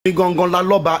mi gangan la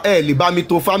lọ́ba ẹ lè bá mi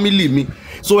tó family mi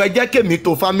so ẹ jẹ́ kémi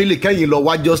tó family kẹ́yìn lọ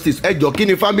wá justice ẹ jọ kí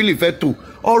ni family fẹ́ tó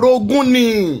ọ̀rọ̀ ogún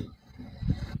ni.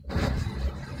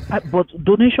 But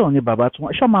donation ni bàbá tí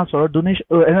wọ́n ṣọ́ máa sọ̀rọ̀ donation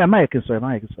ẹ má yẹ kí n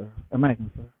sọ̀rọ̀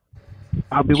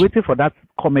I'll be waiting for that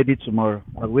comedy tomorrow.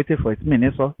 I'll be waiting for it.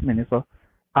 Miniso.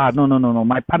 No.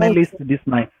 My panelists this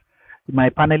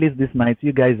night,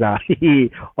 you guys are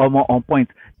on point.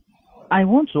 I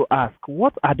want to ask,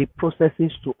 what are the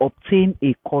processes to obtain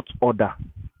a court order?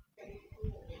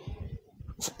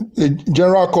 A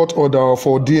general court order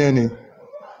for DNA.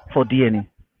 For DNA.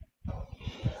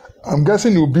 I'm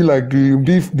guessing it will be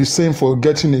the same for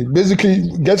getting it.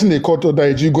 Basically, getting a court order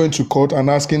is you going to court and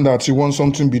asking that you want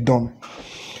something be done,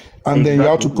 and then you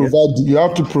have to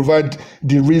provide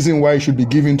the reason why it should be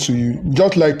given to you.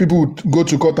 Just like people would go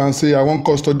to court and say, "I want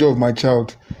custody of my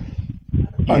child,"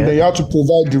 and then you have to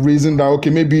provide the reason that okay,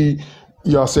 maybe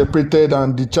you are separated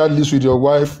and the child lives with your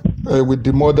wife, with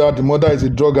the mother. The mother is a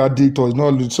drug addict or is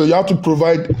not. So you have to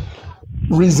provide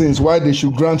reasons why they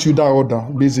should grant you that order.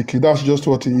 Basically, that's just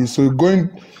what it is. So going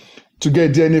to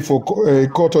get DNA for a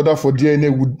court order for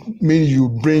DNA would mean you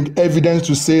bring evidence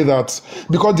to say that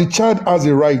because the child has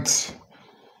a right.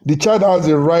 The child has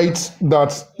a right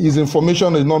that his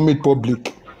information is not made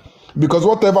public, because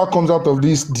whatever comes out of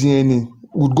this DNA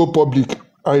would go public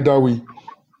either way.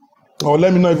 Or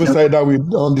let me not even say that way.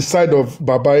 On the side of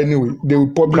Baba anyway, they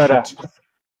will publish it.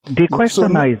 The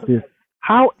question now is this.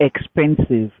 How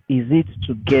expensive is it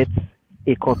to get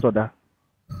a court order?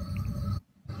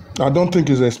 I don't think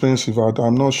it's expensive.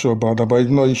 I'm not sure about that, but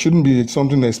it shouldn't be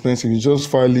something expensive. It's just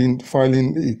filing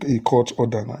a court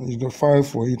order. Now. You go file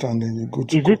for it and then you go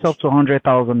to Is court. it up to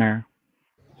 100,000 naira?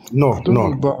 No.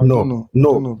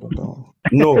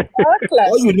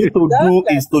 All you need to do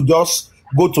is to just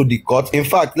go to the court. In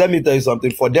fact, let me tell you something.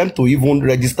 For them to even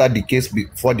register the case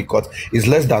before the court is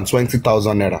less than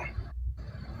 20,000 naira.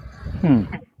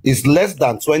 It's less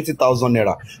than 20,000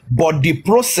 naira. But the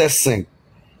processing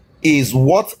is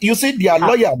what you see. Their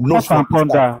lawyer knows. Pause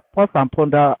and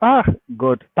ponder.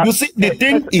 God. You see, the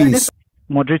thing is,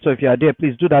 moderator, if you are there,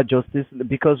 please do that justice,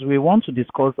 because we want to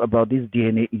discuss about this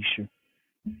DNA issue.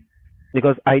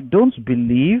 Because I don't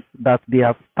believe that they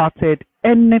have started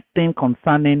anything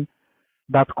concerning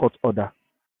that court order.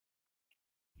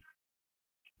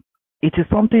 It is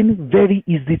something very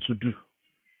easy to do.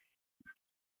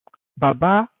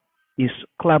 Baba is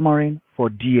clamoring for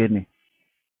DNA,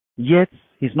 yet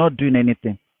he's not doing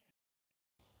anything.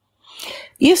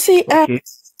 You see, okay.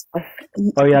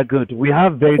 Oh yeah, good. We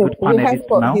have very good panelists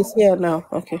now. He's here now.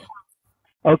 Okay.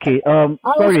 Okay.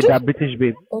 Sorry, that British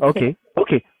babe. Okay.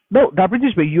 No, that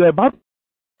British babe. You are about.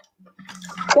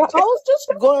 Well, I was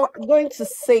just going to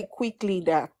say quickly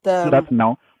that. That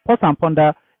now. Pause and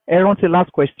ponder. Aaron, the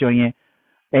last question here.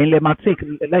 And let me take.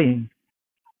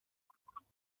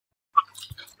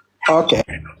 Okay.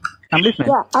 I'm listening.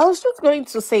 Yeah, I was just going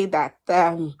to say that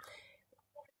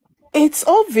it's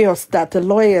obvious that the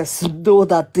lawyers know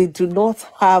that they do not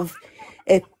have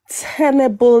a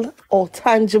tenable or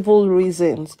tangible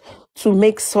reasons to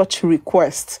make such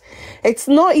requests. It's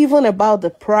not even about the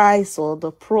price or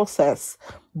the process,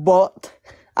 but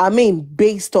I mean,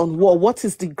 based on what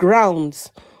is the grounds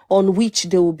on which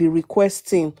they will be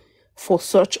requesting for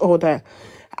such order.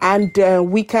 And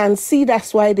we can see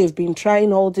that's why they've been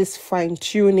trying all this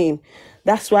fine-tuning.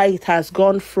 That's why it has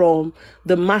gone from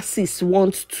the masses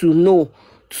want to know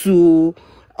to,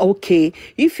 okay,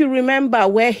 if you remember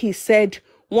where he said,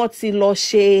 what's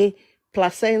Iloshe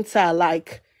placenta,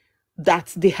 like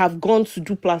that they have gone to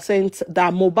do placenta,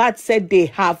 that Mohbad said they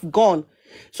have gone.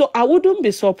 So I wouldn't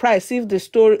be surprised if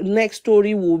the next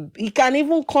story he can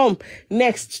even come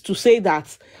next to say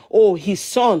that, oh, his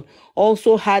son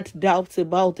also had doubts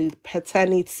about the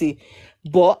paternity,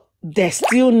 but there's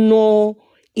still no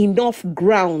enough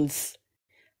grounds.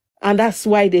 And that's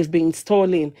why they've been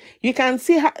stalling. You can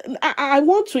see how, I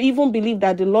want to even believe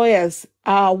that the lawyers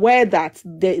are aware that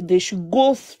they should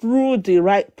go through the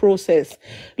right process.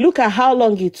 Look at how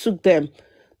long it took them,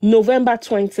 November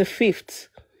 25th,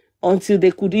 until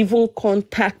they could even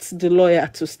contact the lawyer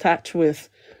to start with.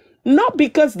 Not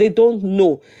because they don't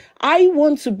know. I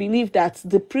want to believe that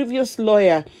the previous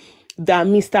lawyer that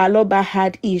Mr. Aloba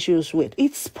had issues with,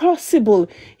 it's possible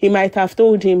he might have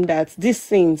told him that these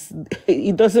things,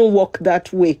 it doesn't work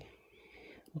that way.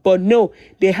 But no,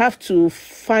 they have to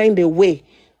find a way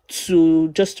to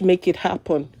just make it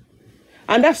happen.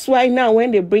 And that's why now when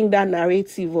they bring that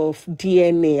narrative of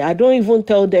DNA, I don't even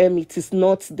tell them it is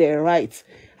not their right.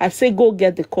 I say go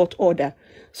get the court order.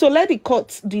 So let the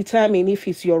court determine if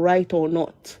it's your right or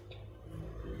not.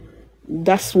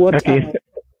 That's what. Okay.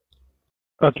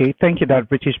 Okay, thank you, that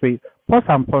British way. Pause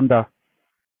and ponder.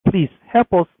 Please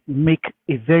help us make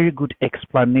a very good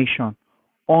explanation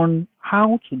on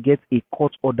how to get a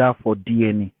court order for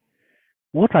DNA.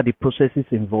 What are the processes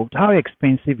involved? How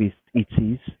expensive it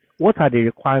is? What are the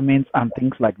requirements and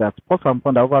things like that? Pause and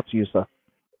ponder. Over to you, sir.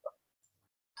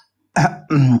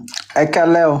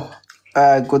 Ekaleo,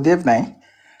 good evening.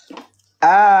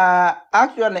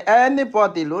 Actually,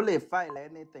 anybody will file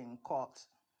anything in court.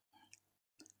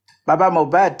 Baba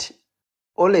Mohbad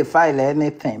only file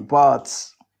anything, but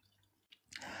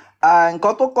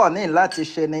nǹkan tó kàn ní láti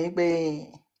ṣe ni pé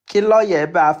kí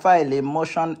lọ́ọ̀yà bá file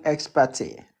motion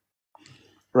expertise,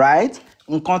 right?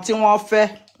 Nǹkan tí wọ́n fẹ́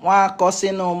wọ́n á kọ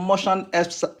sínú motion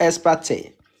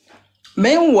expertise.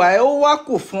 Meanwhile, ó wá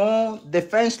kù fún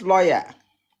defense lawyer,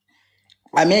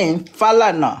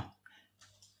 Falana,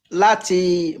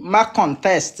 láti má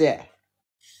contest ẹ̀,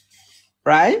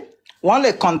 right? Wọ́n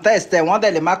lè contest ẹ̀, wọ́n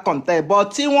dẹ̀ lè má contest,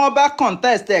 but tí wọ́n bá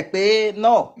contest ẹ̀ pé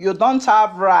no, you don't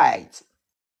have right,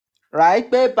 right?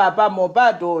 Pé Baba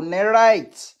Mohbad ò ní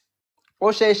right,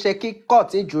 ó ṣeé ṣe kí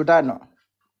court jù dànù.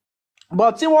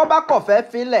 But tí wọ́n bá kọ̀ fẹ́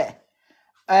filẹ̀,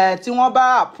 tí wọ́n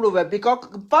bá approve ẹ̀, because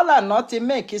Falana ti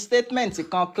make statement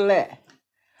kan clear.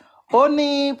 Ó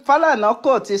ní Falana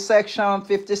quote section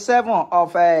 57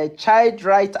 of Child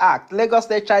Right Act, Lagos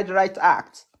State Child Right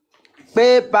Act,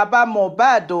 pé Baba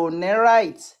Mohbad ò ní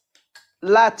right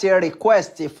láti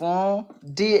request fún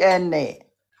DNA.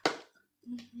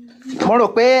 Mo rò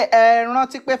pé ẹ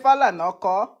rántí pé Falana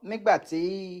kọ nígbà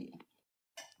tí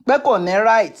pé kò ní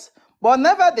right, but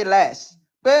nevertheless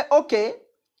pé okay,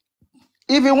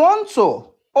 if you want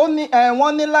to, ó ní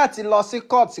wọ́n ní láti lọ sí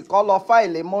court kó lọ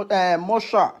file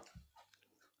motion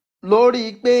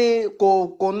lórí pé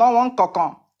kò ná wọn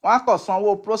kankan, wọ́n á kàn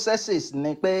sanwó processes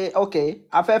ní pé okay,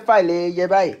 a fẹ́ file iye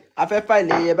báyìí, a fẹ́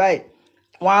file iye báyìí,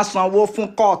 wọ́n á sanwó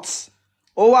fún court.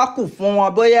 Ó wá kù fún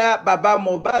wọn bóyá Baba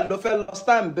Mohbad ló fẹ́ lọ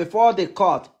stand before the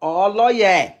court or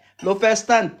lawyer ló fẹ́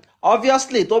stand.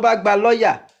 Obviously tó bá gba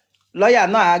lawyer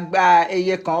náà á gba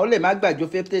iye kan, ó lè má gbà ju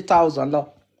 50,000 lọ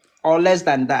or less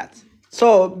than that.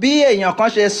 So bí èèyàn kan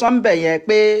ṣe sọ́nbẹ̀ yẹn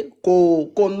pé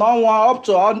kò ná wọn up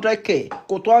to 100k,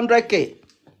 kò tó 100k.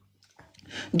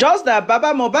 Just that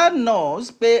Baba Mohbad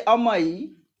knows pé ọmọ yìí,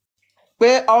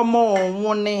 pé ọmọ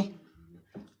òun ni.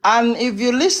 And if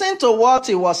you listen to what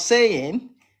he was saying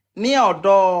ní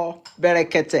ọ̀dọ̀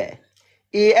Bẹ̀rẹ̀kẹ̀tẹ̀,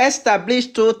 he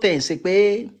established two things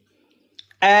pé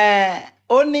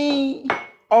ó ní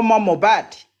ọmọ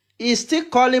Mohbad, he still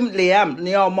call him Liam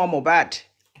ní ọmọ Mohbad,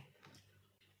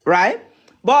 right?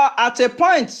 But at a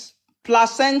point,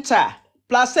 placenta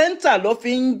ló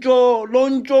fi ń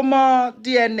jó mọ́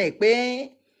DNA pé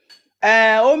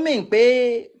ó mean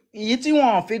pé èyí tí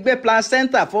wọ́n fi gbé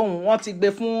placenta fóun wọ́n ti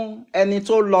gbé fún ẹni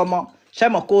tó lọ́mọ. Ṣé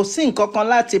mọ̀ kò sí nǹkan kan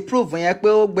láti prove yẹn pé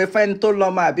ó gbé fẹ́ni tó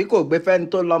lọ́mọ àbí kò gbé fẹ́ni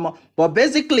tó lọ́mọ. But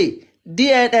basically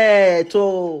DNA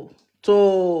to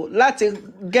láti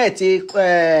get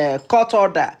court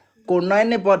order kò ná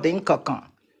anybody nǹkankan,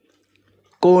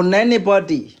 kò ná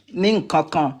anybody ní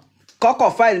nǹkankan.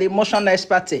 Kọ́kọ́ file motion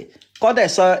expertise kó dẹ̀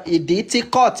sọ ìdí tí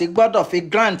court gbọ́dọ̀ fi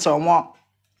grant wọn.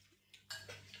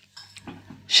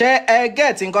 Ṣé ẹ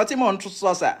get nǹkan tí mò ń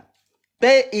sọ sà?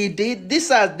 Pé ìdí,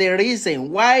 these are the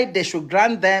reason why they should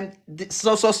grant them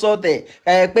so they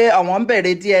pé àwọn ń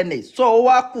bẹ̀rẹ̀ DNA. So ó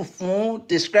wá kù fún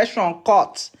discretion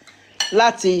court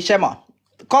láti ṣe mọ̀.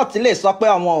 Court lè sọ pé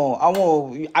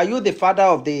àwọn are you the father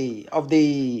of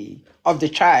the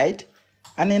child?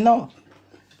 And you know.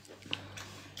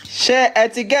 Ṣé ẹ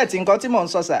ti get nǹkan tí mò ń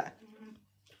sọ sà?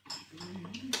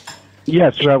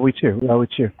 Yes, we are with you. We are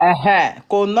with you.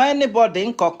 Kò ná anybody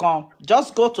nǹkankan.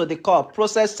 Just go to the court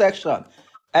process section.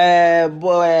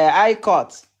 High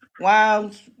court.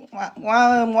 Wọ́n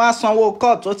sanwó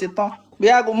court ó ti tán. Bí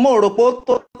mo rò pé ó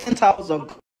tó 10,000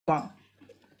 kan.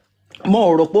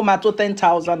 Mo rò pé ó máa tó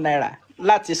 10,000 naira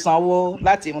láti sanwó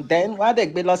láti then wọ́n á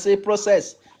dẹ̀ gbé lọ sí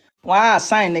process. Wọ́n á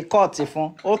assign ní court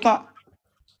fún. Ó tán.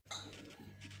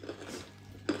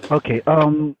 Okay.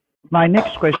 My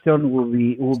next question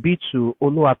will be to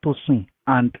Oluwatosin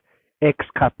and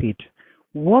Escapade.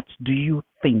 What do you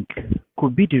think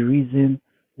could be the reason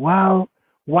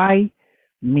why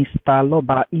Mr.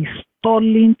 Loba is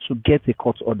stalling to get a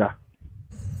court order?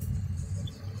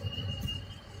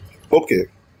 Okay.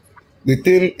 The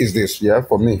thing is this,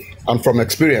 for me, and from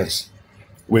experience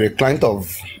with a client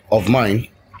of mine,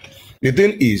 the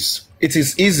thing is, it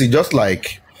is easy, just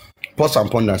like Pause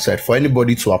and Ponder said, for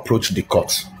anybody to approach the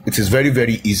court. It is very,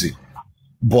 very easy.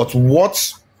 But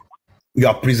what you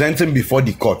are presenting before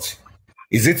the court,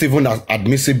 is it even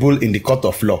admissible in the court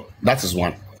of law? That is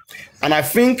one. And I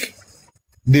think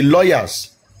the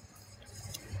lawyers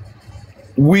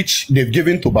which they've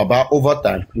given to Baba over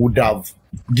time would have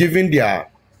given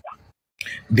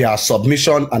their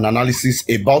submission and analysis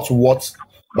about what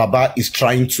Baba is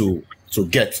trying to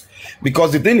get.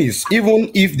 Because the thing is,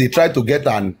 even if they try to get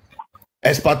an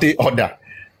ex parte order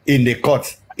in the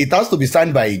court, it has to be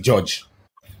signed by a judge.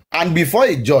 And before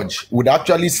a judge would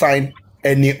actually sign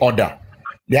any order,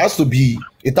 it has to be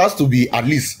at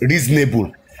least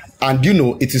reasonable. And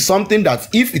it is something that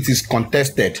if it is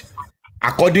contested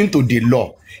according to the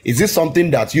law, is this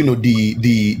something that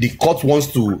the court wants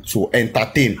to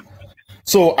entertain?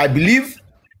 So I believe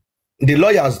the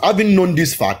lawyers, having known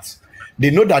this fact,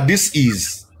 they know that this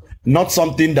is not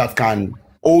something that can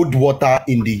hold water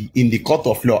in the court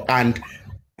of law. And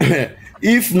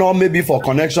if not maybe for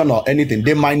connection or anything,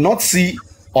 they might not see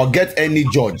or get any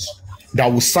judge that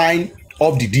will sign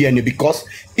off the DNA, because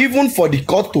even for the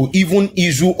court to even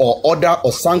issue or order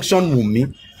or sanction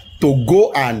Wunmi to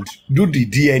go and do the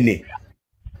DNA,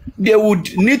 they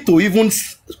would need to even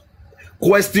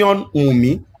question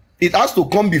Wunmi. It has to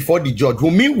come before the judge.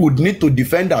 Wunmi would need to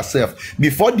defend herself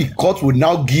before the court would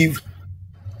now give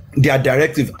their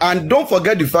directive. And don't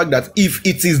forget the fact that if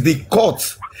it is the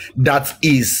court that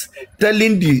is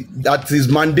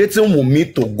mandating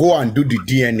Wunmi to go and do the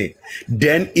DNA,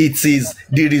 then it is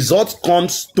the result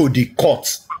comes to the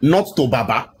court, not to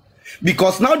Baba.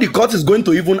 Because now the court is going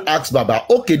to even ask Baba,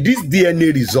 okay, this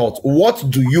DNA result, what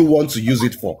do you want to use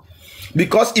it for?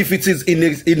 Because if it is in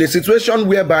a situation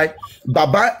whereby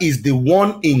Baba is the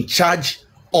one in charge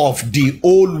of the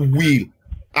whole will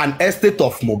and estate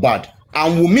of Mohbad,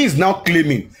 and Wunmi is now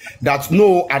claiming that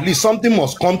no, at least something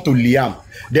must come to Liam,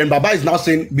 then Baba is now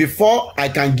saying, before I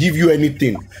can give you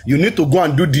anything, you need to go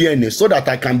and do DNA so that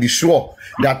I can be sure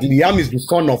that Liam is the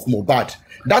son of Mohbad.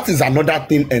 That is another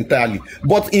thing entirely.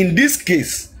 But in this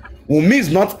case, Wunmi is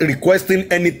not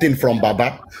requesting anything from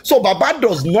Baba. So Baba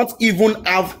does not even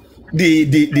have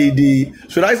the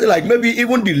should I say, like, maybe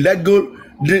even the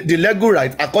legal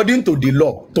right according to the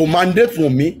law to mandate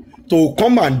Wunmi to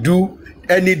come and do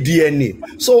any DNA.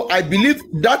 So I believe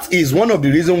that is one of the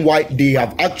reasons why they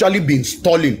have actually been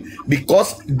stalling,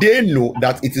 because they know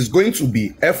that it is going to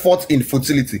be effort in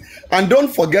futility. And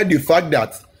don't forget the fact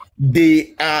that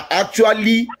they are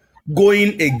actually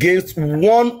going against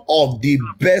one of the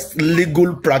best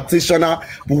legal practitioner,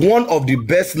 one of the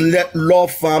best law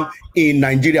firm in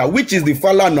Nigeria, which is the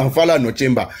Falana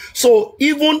Chamber. So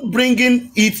even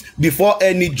bringing it before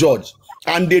any judge,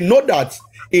 and they know that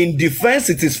in defense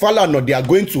it is Falana they are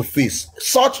going to face,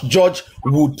 such judge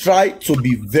will try to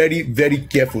be very, very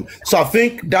careful. So I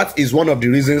think that is one of the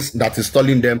reasons that is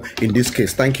stalling them in this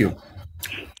case. Thank you.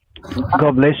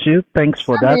 God bless you. Thanks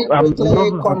for that.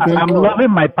 I'm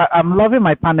loving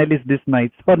my panelists this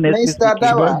night. Honestly, Mr.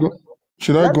 Dawa,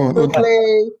 should I go on?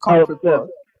 Okay.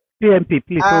 PMP,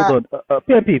 please hold on.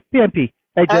 PMP.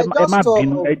 Just to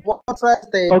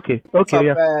Okay,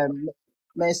 yeah.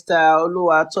 Mr.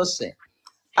 Oluwatosin.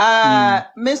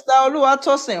 Mr.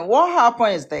 Oluwatosin, what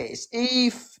happens is this: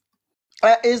 if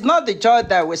it's not the judge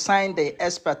that will sign the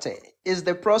experte, it's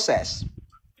the process,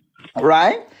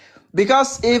 right?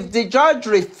 Because if the judge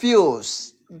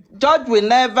will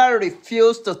never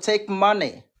refuse to take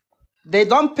money. They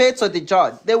don't pay to the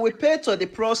judge. They will pay to the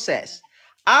process.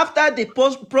 After the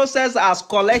process has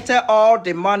collected all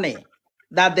the money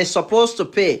that they're supposed to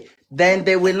pay, then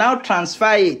they will now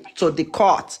transfer it to the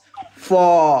court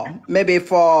for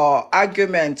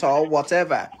argument or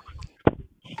whatever.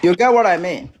 You get what I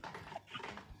mean?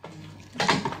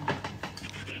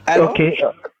 Hello? Okay.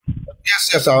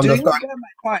 Yes, I understand. Do you get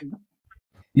my point?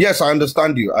 Yes, I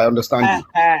understand you.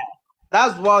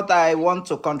 That's what I want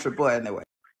to contribute anyway.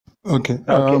 Okay.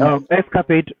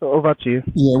 Escapade, over to you.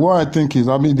 Yeah, what I think is,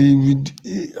 I mean,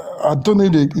 I don't know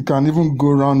if they can even go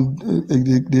around,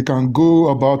 they can go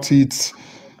about it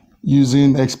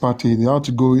using ex parte. They have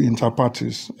to go inter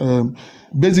partes.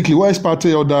 Basically, what ex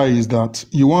parte order is that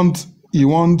you want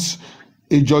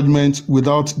a judgment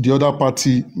without the other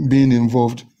party being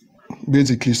involved,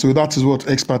 basically. So that is what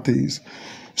ex parte is.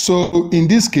 So in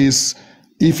this case,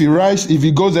 if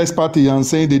he goes ex parte and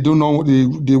saying they don't know,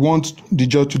 they want the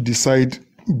judge to decide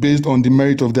based on the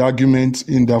merit of the argument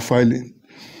in their filing,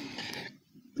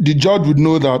 the judge would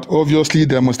know that obviously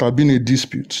there must have been a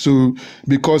dispute. So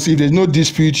because if there's no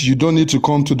dispute, you don't need to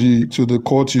come to the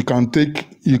court. You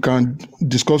can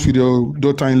discuss with your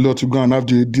daughter-in-law to go and have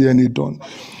the DNA done.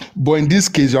 But in this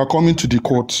case, you are coming to the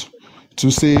court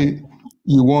to say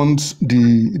you want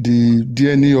the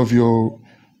DNA of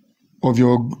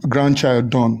your grandchild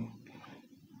done.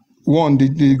 One,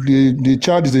 the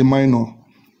child is a minor.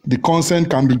 The consent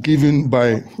can be given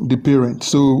by the parent.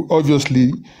 So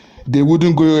obviously, they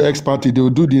wouldn't go ex-party. They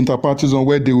would do the inter-parties on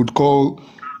where they would call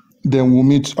them, will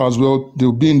meet as well.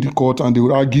 They'll be in the court and they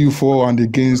would argue for and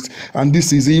against. And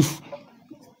this is if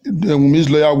the Wumi's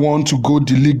lawyer want to go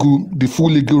the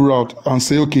full legal route and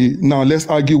say, okay, now let's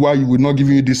argue why you would not give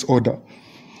you this order.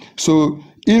 So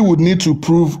he would need to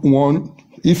prove, one,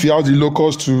 if he has the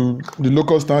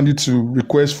locus standing to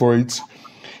request for it.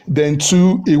 Then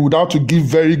two, he would have to give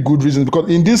very good reasons, because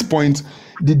in this point,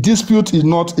 the dispute is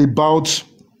not about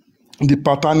the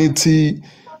paternity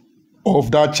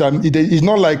of that child. It's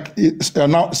not like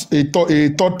a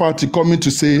third party coming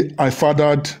to say, I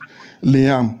fathered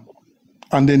Liam,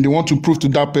 and then they want to prove to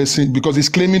that person, because he's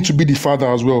claiming to be the father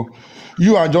as well.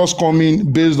 You are just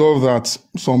coming based off that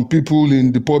some people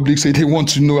in the public say they want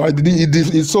to know.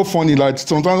 It's so funny, like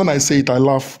sometimes when I say it, I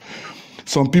laugh.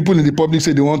 Some people in the public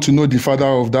say they want to know the father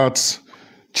of that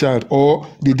child, or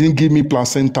they didn't give me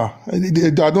placenta.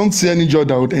 I don't see any judge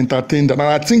that would entertain that. And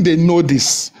I think they know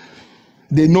this.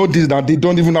 They know this, that they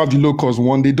don't even have the locus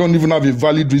one. They don't even have a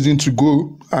valid reason to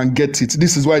go and get it.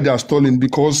 This is why they are stalling,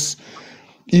 because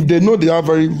if they know they have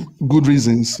very good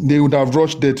reasons, they would have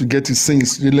rushed there to get it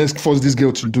since, let's force this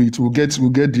girl to do it. We'll get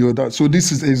the other. So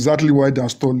this is exactly why they are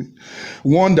stalling.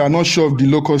 One, they are not sure of the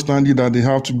locus standing that they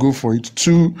have to go for it.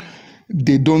 Two,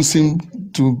 they don't seem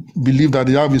to believe that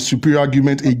they have a superior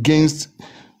argument against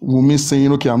Wunmi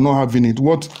saying, okay, I'm not having it.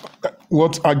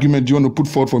 What argument do you want to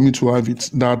put forward for me to have it?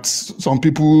 That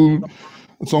somebody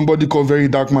called Very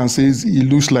Dark Man says he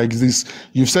looks like this.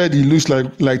 You've said he looks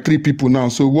like three people now.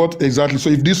 So what exactly? So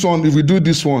if we do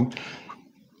this one,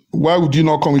 why would you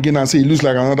not come again and say he looks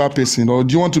like another person? Or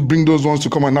do you want to bring those ones to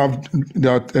come and have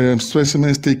their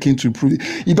specimens taken to prove it?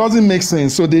 It doesn't make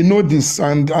sense. So they know this.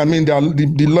 And I mean,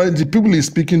 the people he's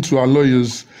speaking to are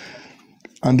lawyers.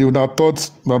 And they would have thought,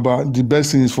 Baba, the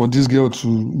best thing is for this girl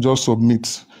to just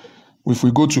submit. If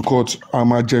we go to court,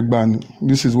 I'm a Jegban.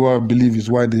 This is what I believe is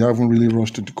why they haven't really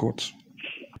rushed to the court.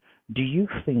 Do you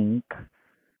think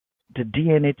the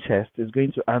DNA test is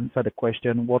going to answer the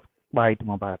question, what by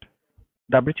Mohbad?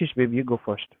 The British baby, you go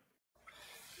first.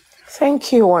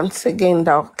 Thank you once again,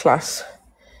 Dow class.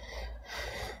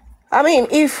 I mean,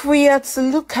 if we are to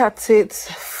look at it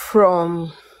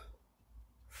from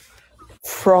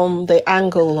the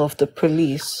angle of the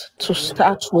police to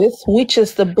start with, which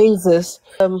is the basis,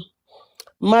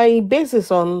 my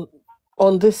basis on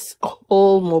this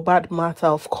whole Mohbad matter,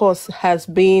 of course, has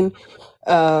been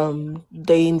the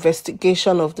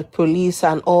investigation of the police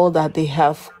and all that they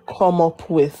have come up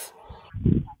with.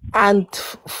 And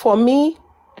for me,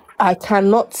 I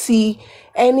cannot see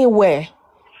anywhere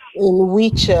in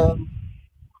which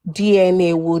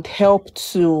DNA would help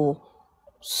to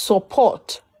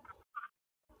support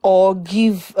or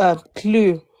give a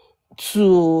clue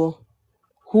to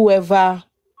whoever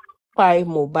by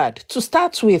Mohbad. To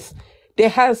start with, there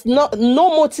has no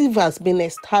motive has been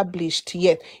established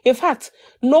yet. In fact,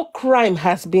 no crime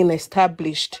has been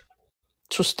established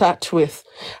to start with.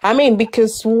 I mean,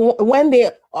 because when they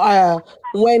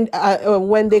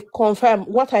confirm,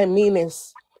 what I mean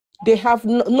is they have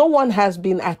no one has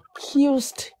been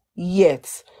accused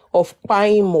yet of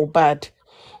buying Mohbad.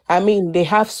 I mean, they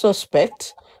have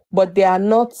suspects, but they are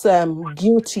not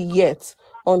guilty yet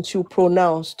until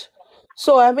pronounced.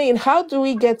 So, I mean, how do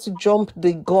we get to jump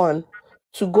the gun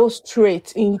to go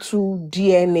straight into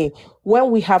DNA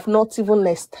when we have not even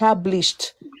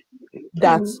established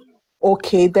that,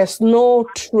 okay, there's no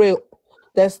trail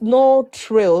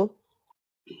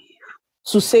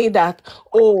to say that,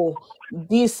 oh,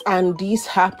 this and this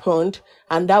happened,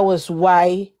 and that was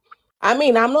why. I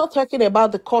mean, I'm not talking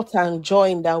about the cut and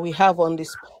join that we have on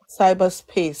this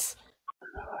cyberspace.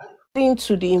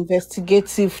 Into the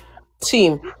investigative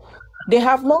team, they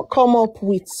have not come up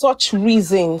with such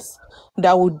reasons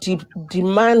that would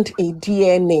demand a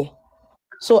DNA.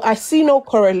 So I see no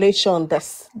correlation.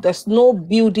 There's no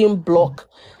building block.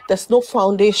 There's no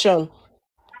foundation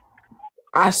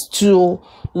as to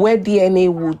where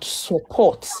DNA would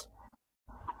support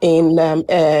in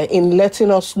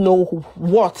letting us know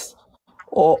what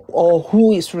or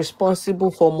who is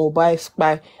responsible for mobile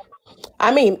spy.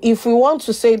 I mean, if we want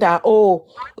to say that, oh,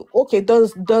 okay,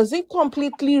 does it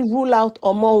completely rule out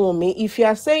Omowumi? If you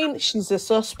are saying she's a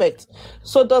suspect,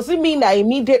 so does it mean that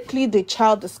immediately the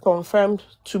child is confirmed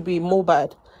to be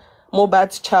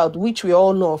Mohbad's child, which we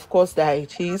all know, of course, that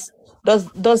it is?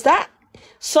 Does that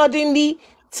suddenly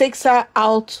takes her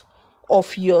out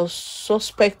of your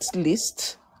suspect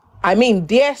list? I mean,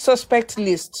 their suspect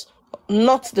list,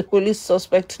 not the police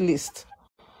suspect list.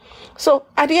 So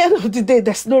at the end of the day,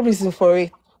 there's no reason for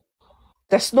it.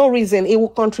 There's no reason. It will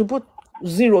contribute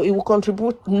zero. It will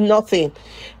contribute nothing.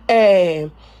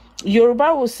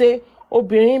 Yoruba will say,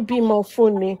 obìnrin bímọ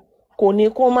fún ni, kò ní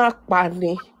kó má pa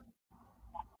ni.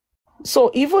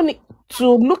 So even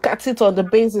to look at it on the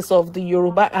basis of the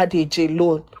Yoruba adage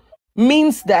alone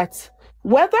means that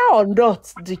whether or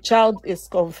not the child is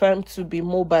confirmed to be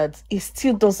Mohbad, it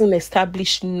still doesn't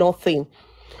establish nothing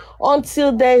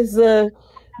until there's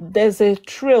a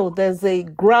trail, there's a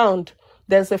ground,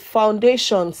 there's a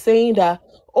foundation saying that,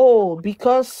 oh,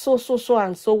 because so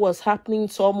and so was happening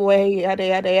somewhere, yada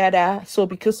yada yada. So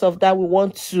because of that, we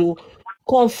want to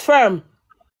confirm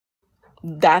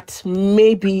that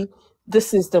maybe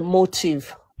this is the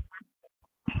motive.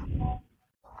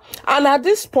 And at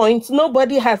this point,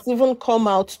 nobody has even come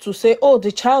out to say, oh,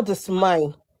 the child is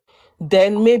mine.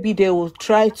 Then maybe they will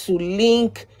try to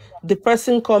link the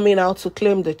person coming out to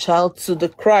claim the child to the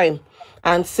crime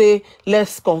and say,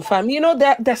 let's confirm. You know,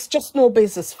 there's just no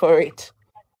basis for it.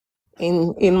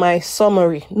 In my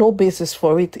summary, no basis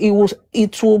for it.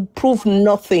 It will prove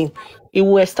nothing. It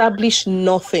will establish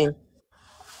nothing.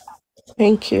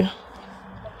 Thank you.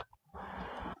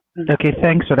 Okay,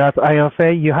 thanks for that.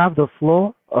 Ayofe, you have the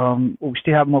floor. We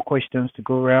still have more questions to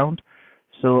go around.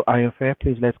 So Ayofe,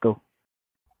 please, let's go.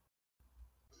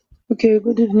 Okay,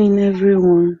 good evening,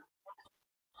 everyone.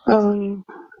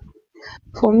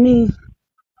 For me,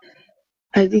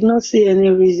 I did not see any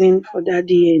reason for that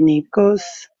DNA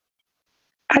because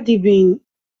had it been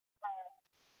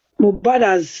Mohbad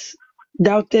has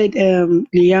doubted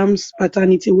Liam's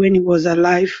paternity when he was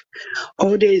alive,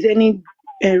 or there is any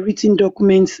written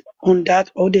documents on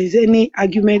that, or there is any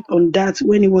argument on that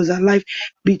when he was alive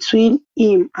between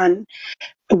him and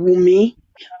Wunmi,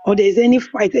 or there is any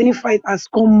fight has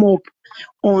come up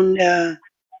on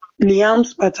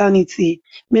Liam's paternity.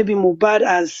 Maybe Mohbad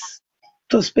has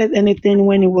suspect anything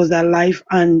when he was alive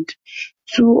and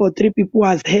 2 or 3 people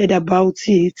has heard about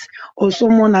it, or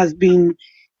someone has been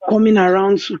coming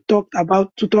around to talk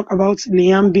about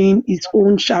Liam being his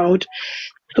own child.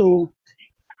 So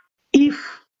if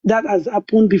that has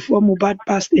happened before Mohbad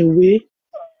passed away,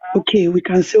 okay, we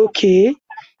can say okay,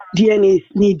 DNA is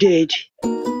needed.